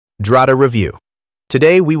Drata Review.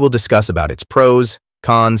 Today we will discuss about its pros,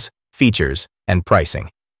 cons, features, and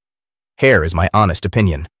pricing. Here is my honest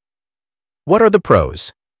opinion. What are the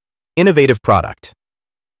pros? Innovative product.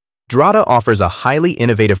 Drata offers a highly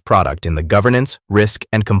innovative product in the governance, risk,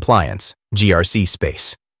 and compliance (GRC)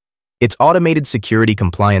 space. Its automated security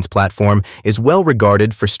compliance platform is well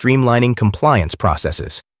regarded for streamlining compliance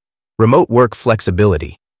processes. Remote work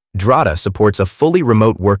flexibility. Drata supports a fully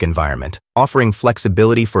remote work environment, offering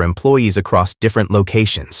flexibility for employees across different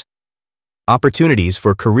locations. Opportunities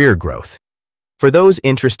for career growth. For those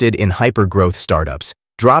interested in hyper-growth startups,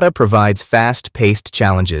 Drata provides fast-paced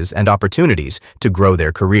challenges and opportunities to grow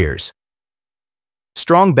their careers.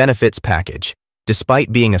 Strong benefits package.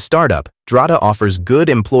 Despite being a startup, Drata offers good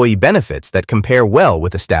employee benefits that compare well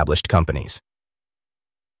with established companies.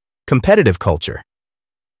 Competitive culture.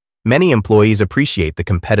 Many employees appreciate the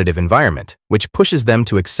competitive environment, which pushes them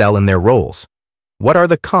to excel in their roles. What are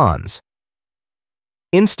the cons?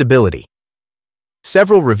 Instability.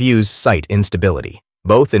 Several reviews cite instability,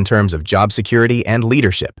 both in terms of job security and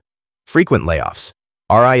leadership. Frequent layoffs,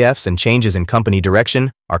 RIFs, and changes in company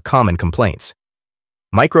direction are common complaints.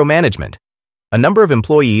 Micromanagement. A number of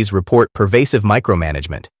employees report pervasive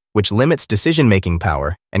micromanagement, which limits decision-making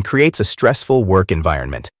power and creates a stressful work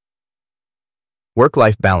environment.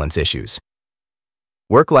 Work-life balance issues.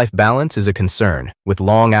 Work-life balance is a concern, with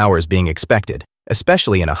long hours being expected,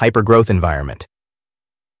 especially in a hyper-growth environment.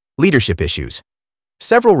 Leadership issues.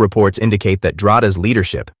 Several reports indicate that Drata's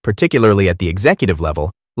leadership, particularly at the executive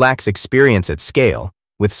level, lacks experience at scale,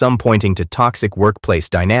 with some pointing to toxic workplace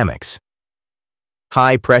dynamics.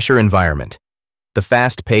 High-pressure environment. The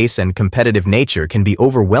fast pace and competitive nature can be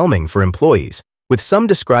overwhelming for employees, with some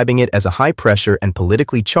describing it as a high-pressure and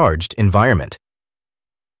politically charged environment.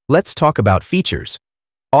 Let's talk about features.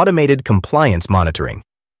 Automated compliance monitoring.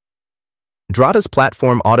 Drata's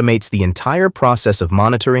platform automates the entire process of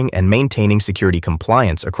monitoring and maintaining security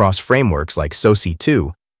compliance across frameworks like SOC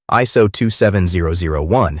 2, ISO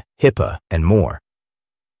 27001, HIPAA, and more.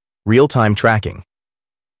 Real-time tracking.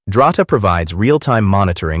 Drata provides real-time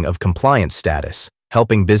monitoring of compliance status,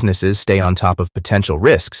 helping businesses stay on top of potential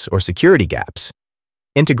risks or security gaps.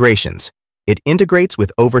 Integrations. It integrates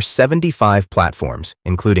with over 75 platforms,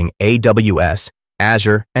 including AWS,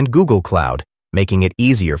 Azure, and Google Cloud, making it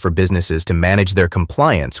easier for businesses to manage their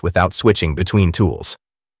compliance without switching between tools.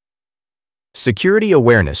 Security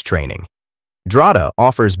awareness training. Drata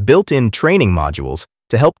offers built-in training modules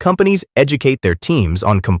to help companies educate their teams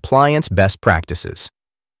on compliance best practices.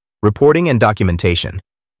 Reporting and documentation.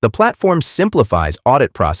 The platform simplifies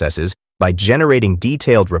audit processes by generating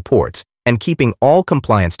detailed reports and keeping all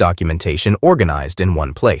compliance documentation organized in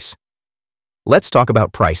one place. Let's talk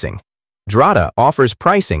about pricing. Drata offers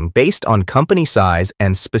pricing based on company size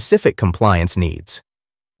and specific compliance needs.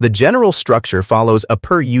 The general structure follows a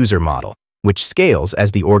per-user model, which scales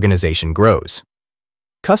as the organization grows.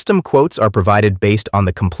 Custom quotes are provided based on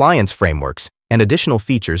the compliance frameworks and additional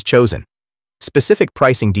features chosen. Specific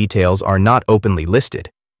pricing details are not openly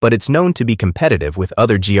listed, but it's known to be competitive with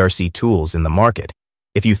other GRC tools in the market.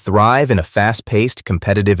 If you thrive in a fast-paced,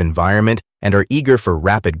 competitive environment and are eager for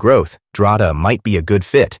rapid growth, Drata might be a good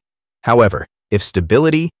fit. However, if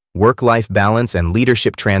stability, work-life balance, and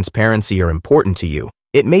leadership transparency are important to you,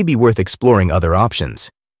 it may be worth exploring other options.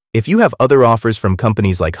 If you have other offers from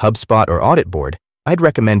companies like HubSpot or Audit Board, I'd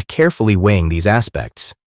recommend carefully weighing these aspects.